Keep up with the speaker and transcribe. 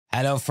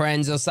Hello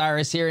friends,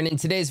 Osirus here, and in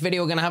today's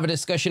video we're going to have a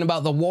discussion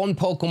about the one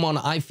Pokemon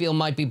I feel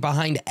might be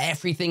behind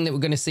everything that we're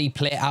going to see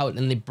play out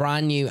in the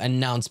brand new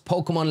announced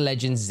Pokemon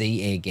Legends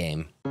ZA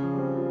game.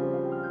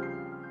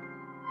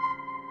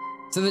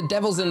 So the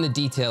devil's in the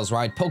details,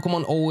 right?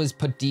 Pokemon always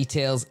put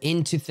details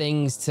into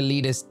things to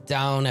lead us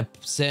down a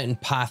certain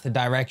path, a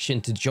direction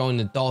to join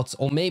the dots,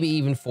 or maybe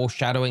even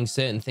foreshadowing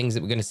certain things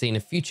that we're going to see in a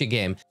future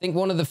game. I think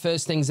one of the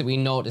first things that we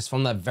noticed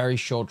from that very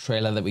short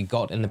trailer that we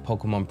got in the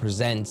Pokemon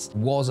Presents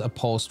was a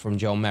post from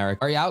Joe Merrick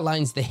where he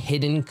outlines the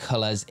hidden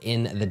colors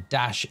in the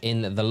dash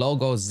in the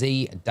logo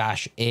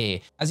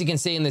Z-A. As you can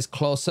see in this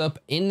close-up,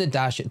 in the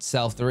dash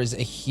itself, there is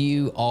a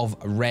hue of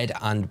red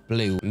and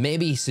blue,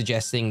 maybe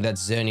suggesting that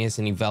Xerneas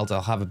and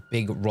Yveltal have a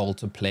big role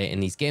to play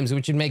in these games,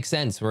 which would make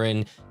sense. We're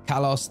in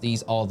Kalos,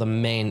 these are the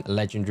main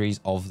legendaries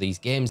of these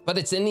games, but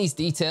it's in these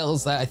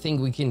details that I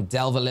think we can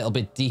delve a little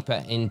bit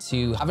deeper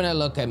into having a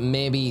look at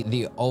maybe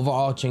the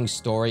overarching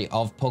story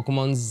of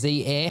Pokemon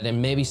ZA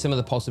and maybe some of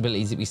the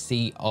possibilities that we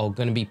see are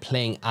going to be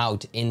playing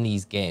out in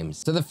these games.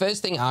 So the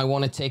first thing I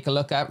want to take a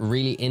look at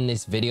really in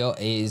this video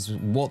is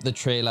what the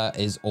trailer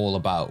is all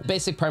about. The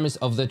basic premise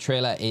of the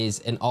trailer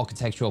is an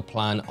architectural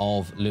plan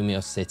of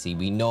Lumiose City.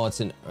 We know it's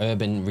an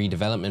urban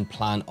redevelopment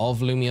plan of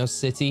Lumiose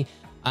City,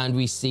 and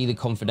we see the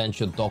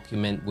confidential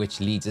document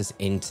which leads us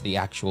into the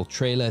actual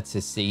trailer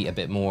to see a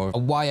bit more a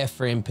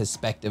wireframe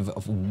perspective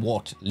of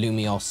what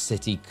Lumiose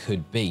City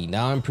could be.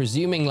 Now I'm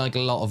presuming, like a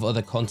lot of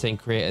other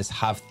content creators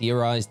have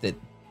theorized, that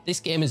this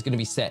game is going to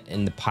be set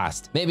in the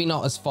past. Maybe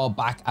not as far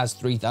back as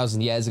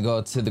 3,000 years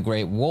ago to the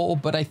Great War,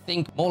 but I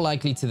think more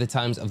likely to the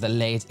times of the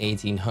late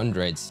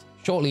 1800s.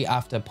 Shortly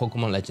after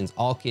Pokemon Legends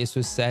Arceus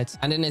was set,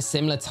 and in a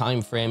similar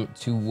time frame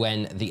to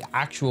when the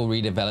actual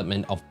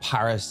redevelopment of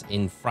Paris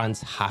in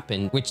France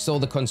happened, which saw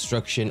the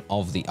construction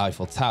of the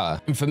Eiffel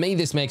Tower. And for me,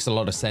 this makes a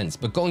lot of sense,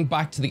 but going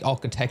back to the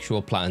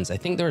architectural plans, I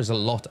think there is a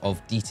lot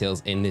of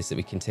details in this that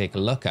we can take a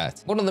look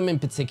at. One of them in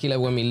particular,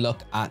 when we look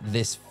at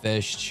this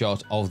first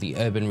shot of the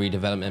urban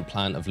redevelopment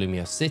plan of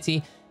Lumiose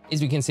City,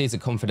 is we can see it's a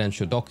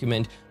confidential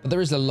document, but there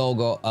is a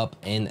logo up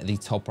in the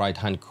top right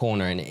hand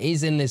corner, and it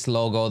is in this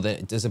logo that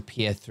it does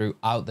appear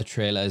throughout the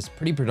trailers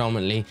pretty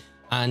predominantly,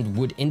 and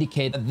would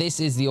indicate that this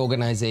is the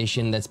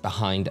organization that's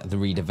behind the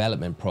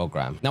redevelopment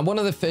program. Now, one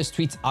of the first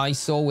tweets I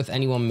saw with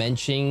anyone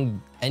mentioning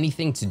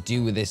anything to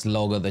do with this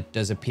logo that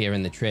does appear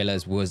in the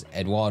trailers was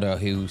Eduardo,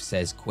 who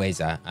says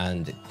Quasar,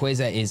 and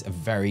Quasar is a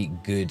very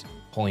good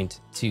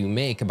point to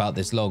make about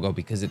this logo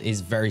because it is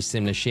very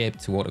similar shape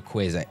to what a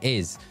Quasar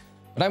is.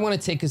 But I want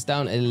to take us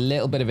down a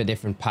little bit of a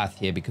different path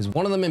here, because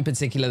one of them in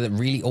particular that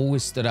really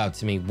always stood out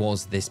to me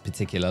was this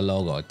particular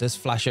logo. It does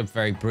flash up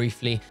very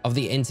briefly of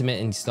the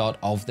intermittent start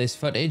of this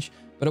footage,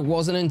 but it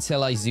wasn't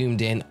until I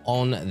zoomed in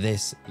on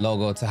this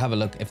logo to have a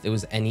look if there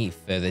was any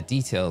further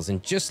details.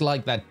 And just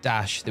like that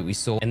dash that we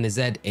saw in the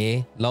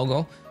ZA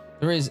logo,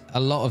 there is a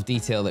lot of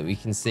detail that we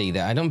can see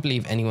that I don't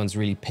believe anyone's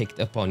really picked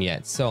up on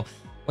yet. So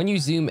when you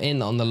zoom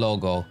in on the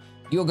logo,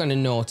 you're going to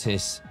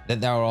notice that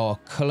there are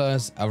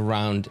colors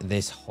around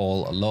this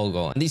whole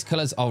logo. And these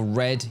colors are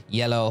red,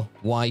 yellow,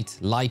 white,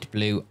 light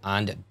blue,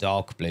 and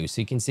dark blue. So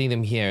you can see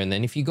them here. And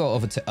then if you go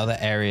over to other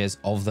areas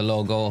of the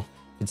logo,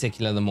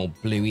 particularly the more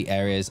bluey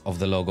areas of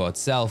the logo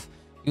itself,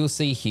 you'll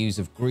see hues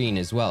of green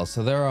as well.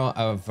 So there are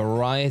a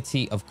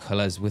variety of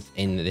colors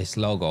within this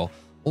logo,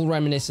 all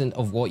reminiscent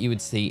of what you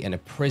would see in a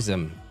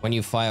prism. When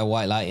you fire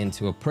white light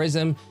into a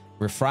prism,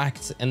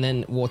 refracts, and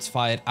then what's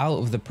fired out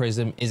of the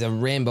prism is a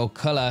rainbow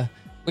color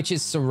which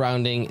is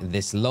surrounding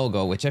this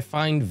logo, which I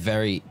find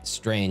very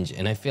strange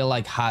and I feel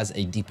like has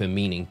a deeper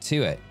meaning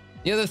to it.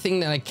 The other thing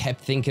that I kept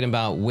thinking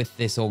about with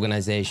this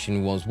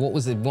organization was what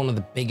was one of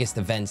the biggest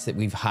events that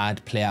we've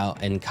had play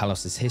out in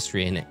Kalos's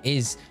history, and it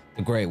is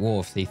the Great War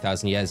of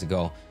 3,000 years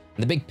ago.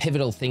 And the big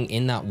pivotal thing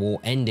in that war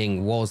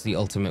ending was the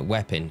ultimate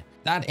weapon.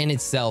 That in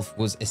itself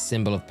was a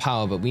symbol of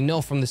power, but we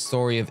know from the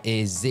story of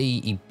AZ,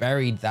 he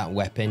buried that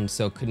weapon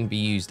so it couldn't be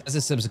used as a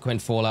subsequent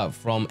fallout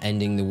from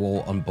ending the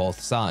war on both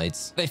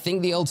sides. But I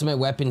think the ultimate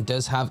weapon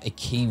does have a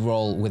key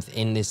role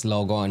within this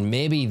logo and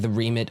maybe the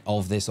remit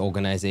of this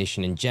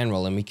organization in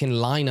general, and we can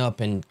line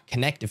up and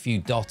connect a few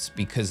dots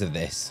because of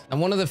this.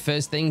 And one of the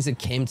first things that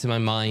came to my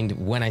mind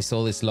when I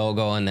saw this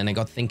logo and then I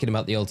got thinking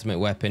about the ultimate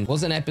weapon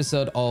was an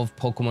episode of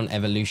Pokemon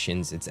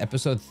Evolutions. It's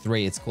episode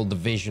 3, it's called The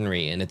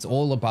Visionary, and it's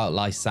all about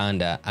Lysander.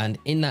 And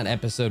in that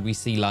episode, we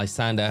see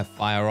Lysander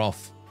fire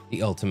off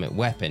the ultimate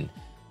weapon.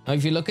 Now,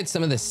 if you look at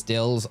some of the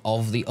stills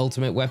of the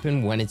ultimate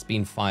weapon when it's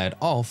being fired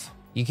off,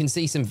 you can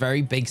see some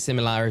very big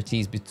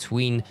similarities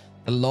between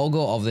the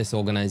logo of this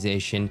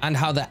organization and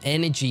how the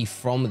energy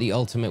from the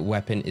ultimate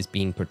weapon is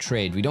being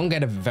portrayed. We don't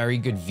get a very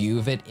good view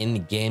of it in the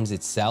games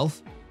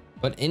itself,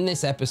 but in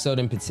this episode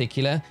in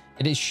particular,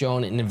 it is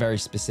shown in a very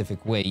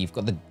specific way. You've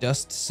got the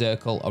dust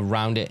circle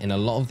around it in a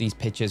lot of these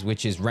pictures,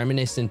 which is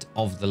reminiscent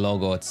of the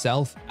logo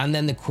itself. And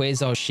then the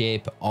quasar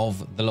shape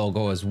of the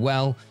logo as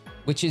well,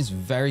 which is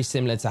very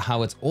similar to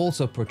how it's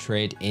also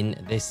portrayed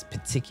in this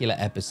particular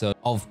episode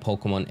of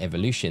Pokemon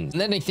Evolutions.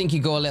 And then I think you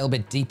go a little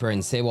bit deeper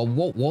and say, well,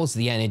 what was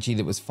the energy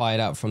that was fired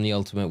out from the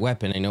ultimate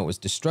weapon? I know it was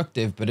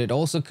destructive, but it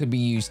also could be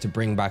used to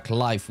bring back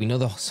life. We know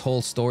the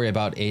whole story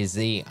about AZ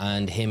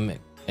and him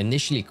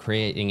initially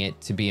creating it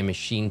to be a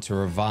machine to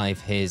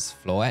revive his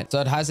Floette. So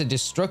it has a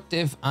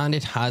destructive and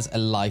it has a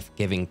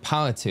life-giving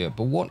power to it.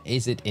 But what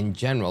is it in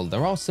general?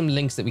 There are some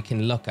links that we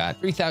can look at.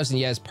 3,000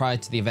 years prior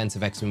to the events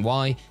of X and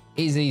Y,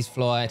 AZ's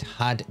Floette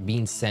had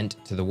been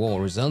sent to the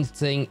war,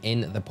 resulting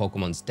in the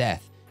Pokemon's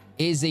death.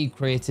 AZ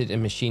created a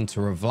machine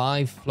to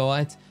revive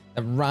Floette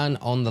that ran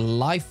on the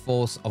life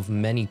force of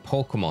many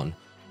Pokemon.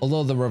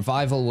 Although the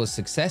revival was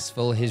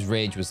successful, his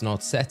rage was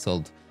not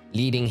settled,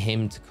 leading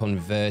him to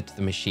convert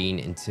the machine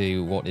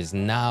into what is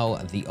now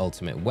the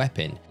ultimate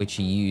weapon, which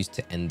he used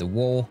to end the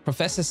war.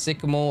 Professor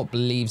Sycamore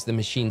believes the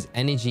machine's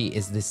energy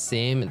is the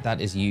same that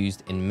is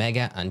used in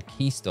Mega and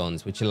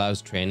Keystones, which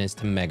allows trainers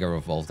to Mega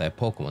evolve their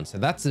Pokemon. So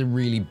that's a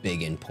really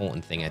big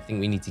important thing. I think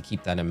we need to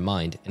keep that in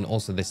mind. And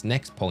also this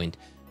next point,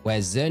 where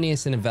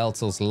Xerneas and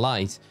Yveltal's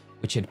light,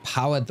 which had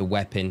powered the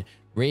weapon,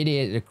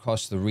 radiated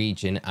across the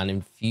region and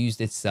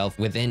infused itself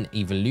within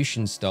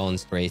evolution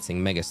stones,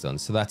 creating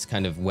megastones. So that's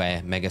kind of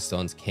where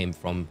megastones came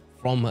from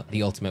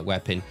the ultimate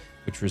weapon,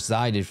 which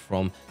resided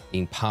from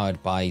being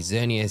powered by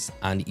Xerneas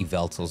and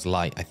Yveltal's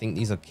light. I think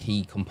these are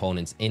key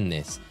components in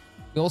this.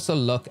 We also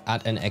look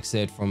at an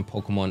excerpt from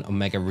Pokemon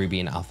Omega Ruby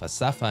and Alpha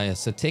Sapphire.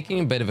 So taking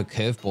a bit of a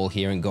curveball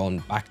here and going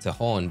back to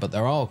Horn, but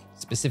there are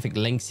specific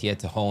links here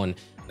to Horn.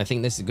 I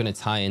think this is going to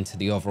tie into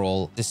the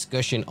overall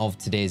discussion of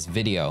today's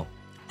video.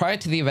 Prior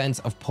to the events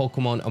of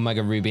Pokemon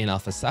Omega Ruby and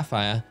Alpha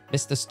Sapphire,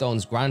 Mr.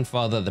 Stone's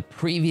grandfather, the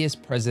previous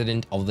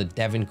president of the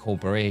Devon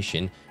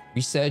Corporation,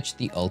 researched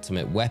the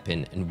ultimate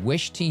weapon and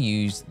wished to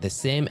use the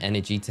same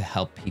energy to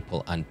help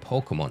people and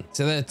Pokemon.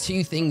 So there are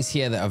two things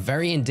here that are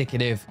very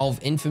indicative of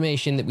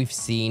information that we've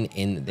seen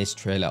in this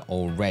trailer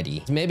already.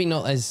 It's maybe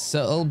not as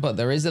subtle, but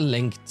there is a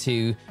link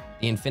to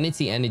the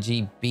Infinity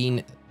Energy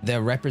being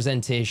the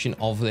representation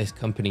of this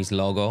company's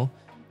logo.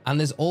 And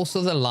there's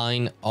also the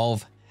line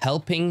of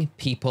helping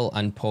people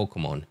and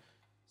Pokemon.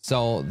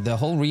 So the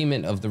whole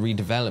remit of the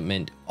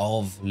redevelopment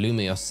of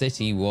Lumiose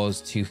City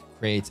was to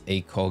create a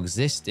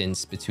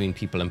coexistence between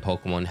people and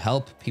Pokemon,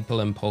 help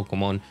people and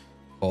Pokemon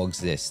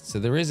coexist. So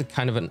there is a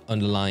kind of an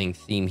underlying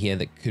theme here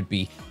that could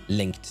be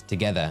linked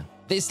together.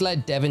 This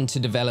led Devon to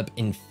develop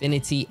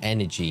Infinity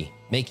Energy,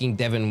 making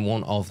Devon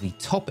one of the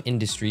top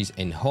industries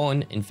in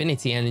Horn.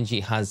 Infinity Energy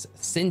has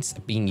since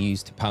been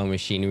used to power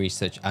machinery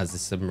such as the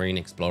Submarine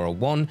Explorer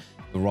 1,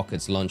 the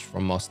rockets launched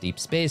from Moss Deep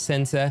Space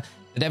Center.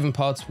 The Devon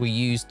parts were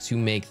used to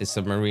make the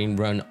submarine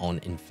run on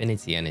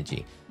Infinity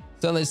Energy.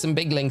 So there's some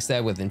big links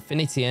there with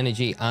Infinity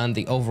Energy, and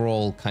the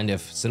overall kind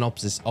of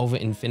synopsis of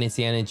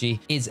Infinity Energy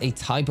is a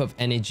type of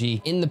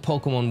energy in the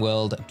Pokemon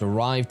world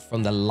derived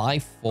from the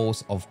life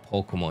force of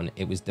Pokemon.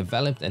 It was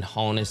developed and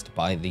harnessed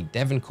by the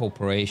Devon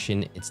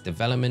Corporation. Its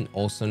development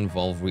also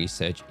involved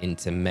research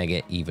into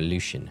Mega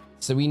Evolution.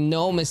 So we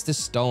know Mr.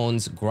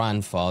 Stone's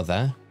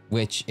grandfather,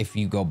 which if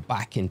you go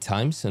back in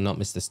time, so not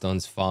Mr.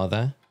 Stone's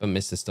father, but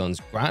Mr. Stone's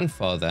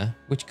grandfather,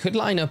 which could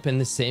line up in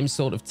the same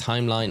sort of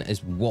timeline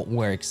as what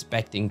we're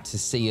expecting to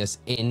see us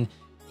in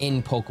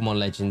Pokemon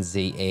Legends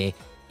ZA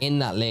in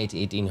that late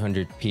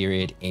 1800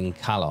 period in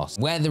Kalos,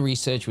 where the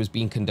research was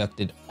being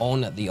conducted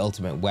on the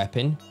ultimate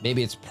weapon.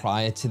 Maybe it's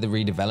prior to the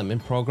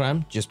redevelopment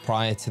program, just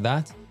prior to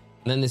that.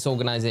 And then this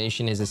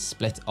organization is a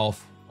split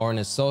off or an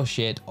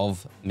associate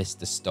of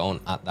Mr. Stone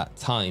at that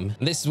time.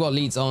 And this is what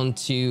leads on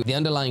to the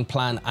underlying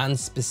plan and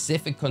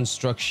specific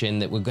construction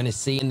that we're going to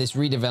see in this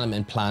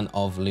redevelopment plan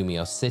of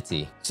Lumiose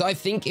City. So I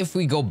think if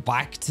we go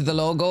back to the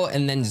logo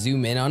and then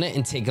zoom in on it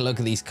and take a look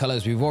at these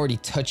colors, we've already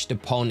touched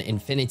upon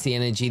Infinity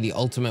Energy, the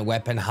ultimate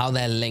weapon, how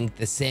they're linked.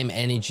 The same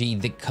energy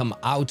that come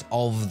out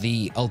of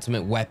the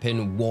ultimate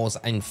weapon was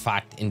in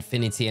fact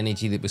Infinity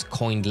Energy that was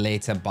coined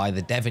later by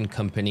the Devon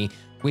Company,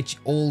 which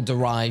all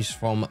derives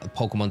from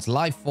Pokemon's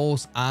life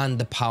force and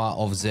the power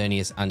of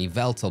Xerneas and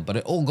Yveltal. But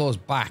it all goes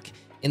back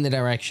in the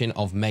direction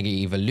of Mega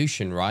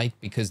Evolution, right?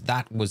 Because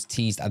that was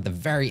teased at the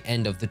very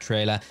end of the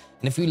trailer.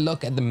 And if we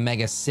look at the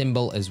Mega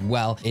symbol as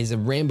well, is a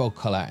rainbow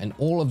color, and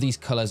all of these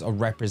colors are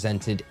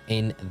represented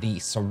in the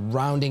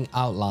surrounding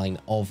outline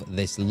of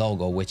this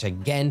logo, which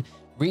again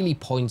really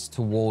points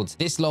towards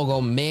this logo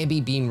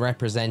maybe being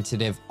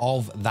representative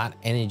of that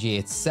energy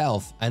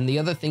itself. And the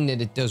other thing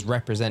that it does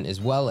represent as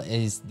well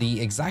is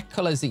the exact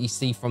colors that you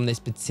see from this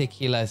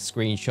particular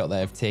screenshot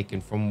that I've taken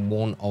from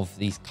one of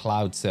these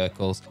cloud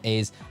circles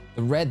is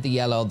the red, the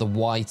yellow, the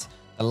white,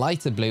 the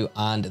lighter blue,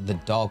 and the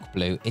dark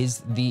blue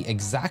is the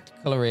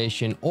exact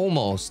coloration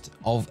almost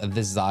of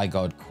the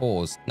Zygarde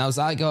cores. Now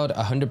Zygarde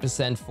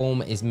 100%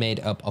 form is made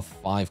up of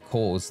 5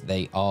 cores.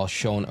 They are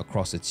shown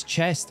across its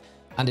chest,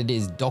 and it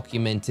is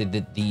documented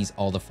that these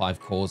are the 5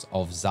 cores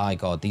of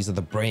Zygarde. These are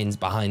the brains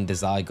behind the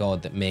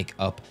Zygarde that make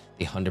up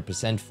the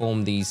 100%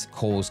 form. These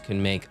cores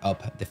can make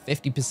up the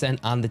 50%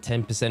 and the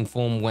 10%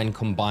 form when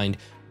combined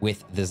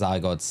with the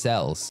zygote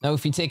cells. Now,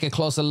 if you take a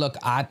closer look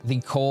at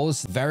the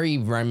cores, very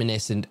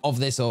reminiscent of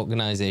this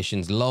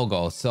organization's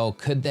logo. So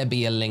could there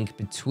be a link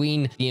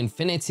between the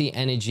infinity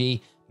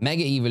energy,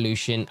 mega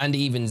evolution, and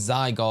even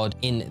zygote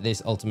in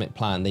this ultimate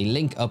plan? They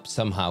link up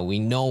somehow. We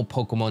know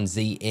Pokemon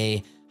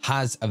ZA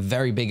has a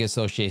very big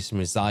association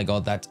with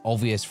zygote. That's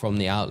obvious from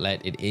the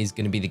outlet. It is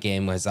going to be the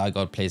game where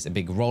zygote plays a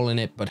big role in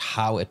it, but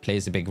how it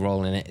plays a big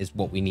role in it is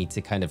what we need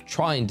to kind of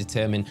try and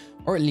determine,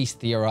 or at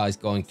least theorize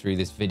going through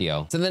this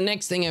video. So the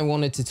next thing I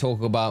wanted to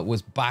talk about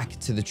was back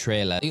to the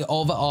trailer. The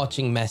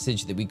overarching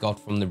message that we got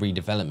from the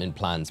redevelopment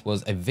plans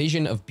was a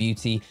vision of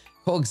beauty,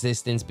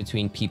 coexistence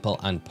between people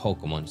and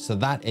Pokemon. So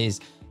that is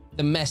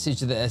the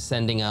message that they're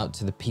sending out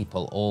to the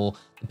people, or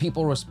the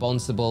people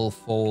responsible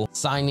for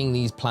signing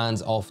these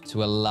plans off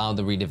to allow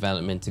the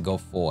redevelopment to go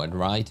forward,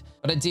 right?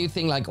 But I do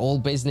think, like all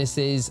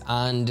businesses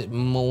and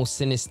more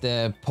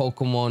sinister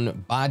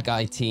Pokemon bad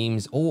guy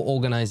teams or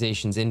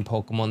organizations in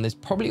Pokemon, there's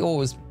probably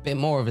always a bit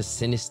more of a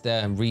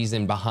sinister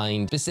reason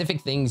behind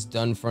specific things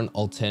done for an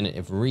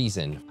alternative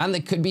reason. And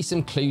there could be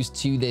some clues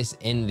to this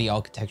in the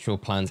architectural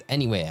plans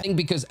anyway. I think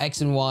because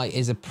X and Y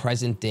is a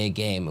present day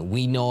game,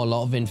 we know a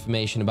lot of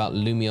information about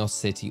Lumiose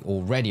City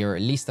already, or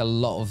at least a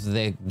lot of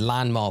the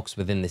landmarks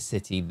within the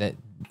city that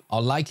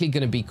are likely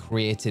going to be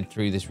created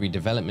through this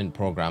redevelopment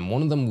program.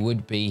 One of them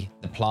would be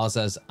the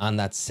plazas and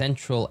that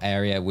central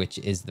area, which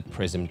is the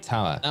Prism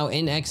Tower. Now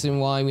in X and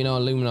Y, we know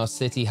Lumiose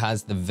City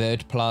has the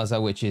Vert Plaza,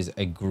 which is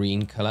a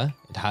green color.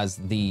 It has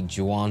the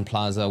Juan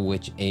Plaza,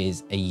 which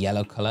is a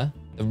yellow color,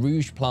 the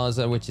Rouge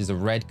Plaza, which is a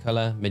red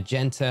color,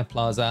 Magenta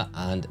Plaza,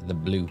 and the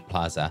Blue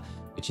Plaza,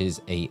 which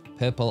is a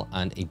purple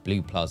and a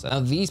blue plaza. Now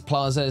these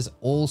plazas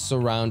all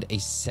surround a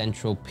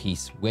central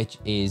piece, which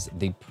is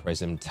the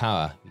Prism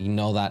Tower. You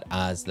know that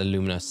as the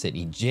Lumiose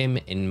City Gym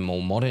in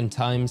more modern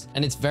times.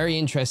 And it's very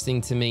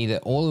interesting to me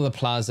that all of the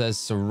plazas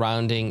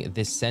surrounding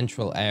this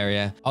central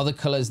area are the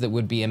colors that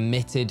would be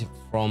emitted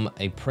from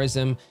a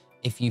prism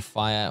if you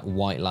fire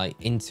white light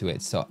into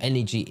it. So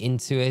energy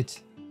into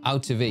it,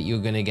 out of it,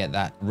 you're going to get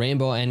that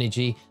rainbow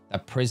energy,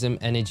 that prism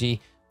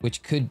energy,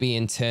 which could be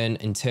in turn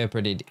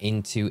interpreted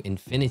into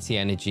infinity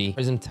energy.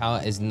 Prism Tower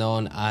is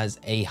known as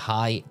a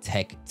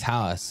high-tech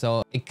tower,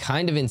 so it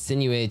kind of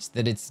insinuates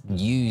that it's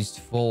used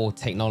for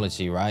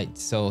technology, right?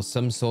 So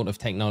some sort of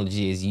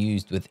technology is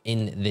used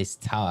within this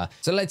tower.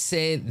 So let's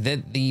say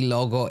that the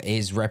logo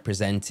is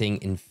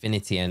representing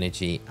infinity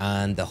energy,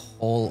 and the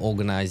whole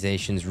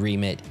organization's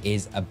remit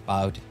is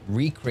about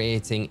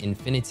recreating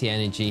infinity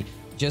energy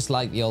just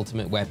like the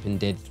ultimate weapon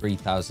did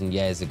 3,000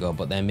 years ago,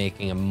 but they're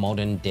making a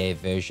modern day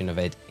version of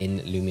it in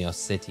Lumiose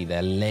City.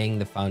 They're laying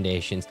the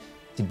foundations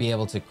to be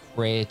able to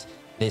create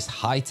this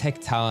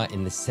high-tech tower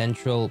in the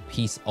central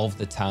piece of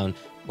the town,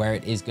 where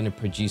it is going to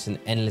produce an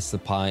endless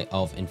supply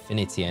of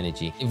infinity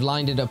energy. They've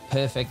lined it up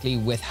perfectly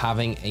with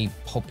having a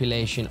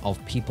population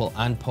of people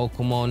and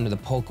Pokemon. The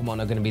Pokemon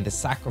are going to be the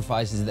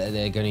sacrifices that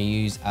they're going to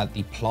use at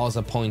the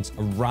plaza points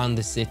around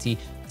the city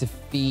to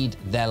feed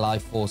their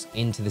life force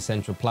into the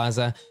central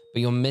plaza. But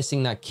you're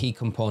missing that key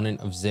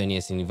component of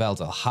Xerneas and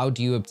Yveltal. How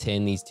do you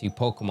obtain these two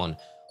Pokemon?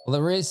 Well,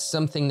 there is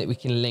something that we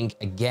can link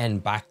again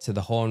back to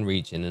the Horn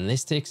region, and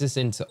this takes us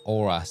into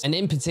Oras, and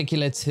in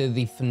particular to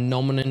the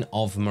phenomenon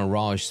of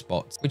mirage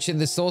spots, which at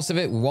the source of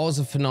it was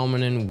a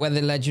phenomenon where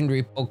the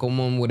legendary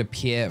Pokemon would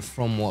appear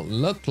from what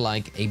looked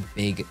like a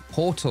big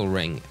portal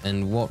ring.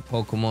 And what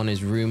Pokemon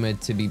is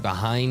rumored to be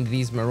behind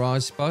these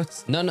mirage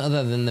spots? None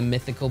other than the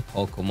mythical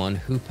Pokemon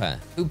Hoopa.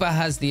 Hoopa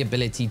has the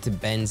ability to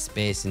bend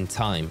space and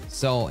time.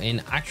 So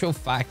in actual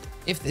fact,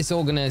 if this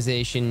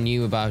organization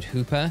knew about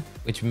Hoopa,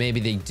 which maybe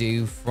they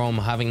do from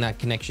having that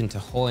connection to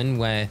Hoenn,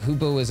 where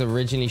Hoopa was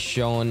originally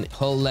shown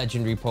pull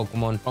legendary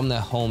Pokemon from their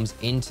homes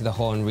into the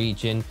Hoenn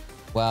region,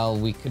 well,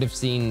 we could have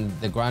seen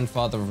the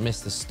grandfather of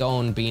Mr.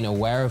 Stone being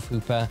aware of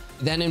Hoopa,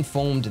 then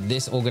informed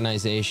this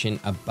organization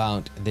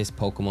about this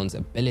Pokemon's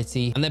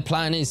ability. And their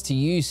plan is to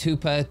use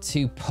Hoopa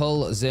to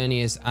pull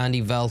Xerneas and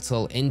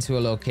Yveltal into a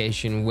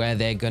location where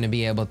they're going to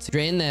be able to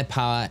drain their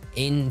power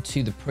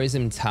into the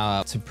Prism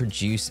Tower to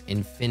produce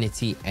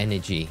infinity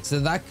energy.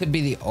 So that could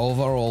be the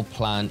overall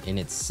plan in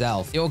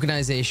itself. The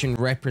organization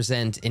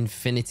represents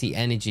infinity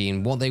energy,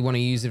 and what they want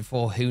to use it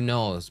for, who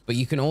knows? But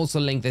you can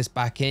also link this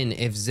back in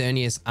if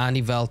Xerneas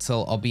and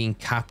Yveltal are being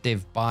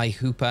captive by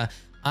Hoopa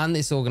and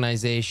this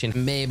organization.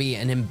 Maybe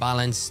an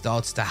imbalance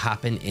starts to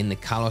happen in the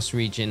Kalos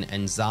region,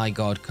 and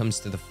Zygarde comes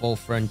to the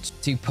forefront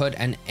to put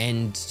an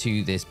end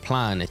to this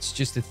plan. It's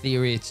just a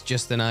theory, it's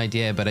just an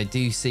idea, but I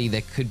do see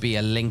there could be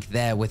a link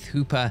there with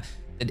Hoopa.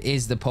 That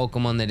is the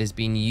Pokemon that is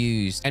being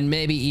used, and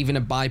maybe even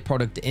a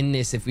byproduct in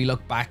this. If we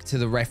look back to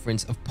the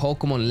reference of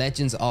Pokemon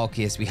Legends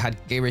Arceus, we had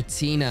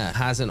Giratina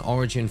has an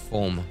origin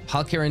form.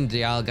 Palkia and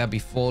Dialga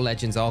before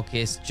Legends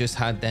Arceus just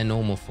had their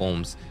normal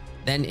forms.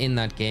 Then in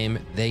that game,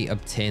 they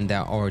obtained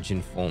their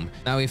origin form.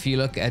 Now, if you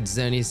look at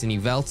Xerneas and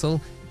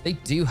Yveltal, they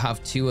do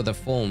have two other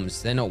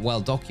forms. They're not well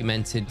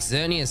documented.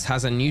 Xerneas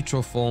has a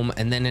neutral form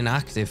and then an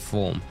active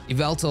form.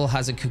 Yveltal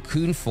has a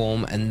cocoon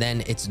form and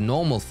then its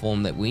normal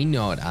form that we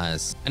know it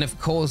as. And of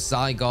course,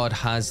 Zygarde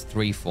has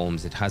three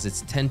forms. It has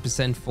its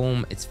 10%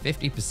 form, its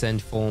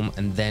 50% form,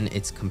 and then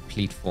its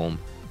complete form.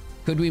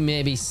 Could we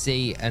maybe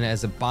see, and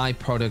as a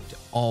byproduct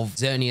of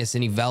Xerneas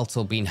and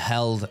Yveltal being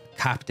held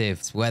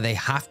captive, where they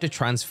have to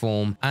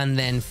transform and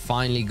then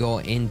finally go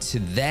into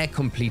their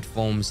complete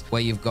forms,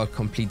 where you've got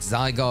complete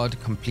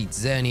Zygarde, complete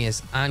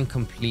Xerneas, and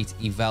complete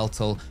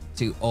Yveltal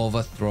to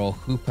overthrow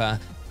Hoopa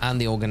and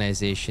the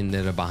organization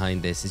that are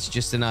behind this? It's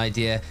just an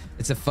idea.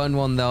 It's a fun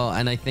one though,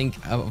 and I think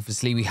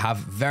obviously we have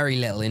very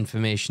little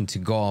information to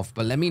go off,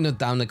 but let me know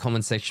down in the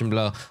comment section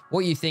below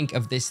what you think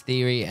of this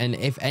theory, and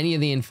if any of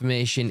the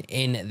information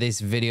in this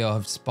video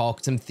have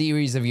sparked some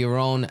theories of your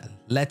own.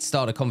 Let's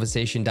start a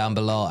conversation down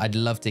below. I'd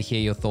love to hear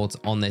your thoughts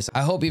on this.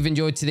 I hope you've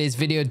enjoyed today's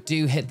video.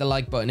 Do hit the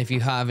like button if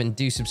you have, and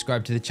do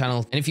subscribe to the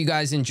channel. And if you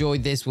guys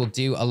enjoyed this, we'll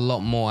do a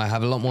lot more. I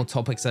have a lot more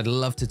topics I'd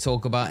love to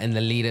talk about in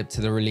the lead up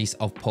to the release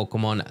of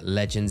Pokemon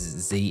Legends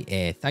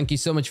ZA. Thank you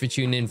so much for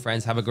tuning in,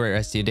 friends. Have a great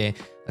rest of your day.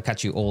 I'll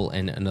catch you all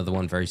in another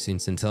one very soon.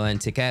 So until then,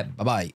 take care. Bye-bye.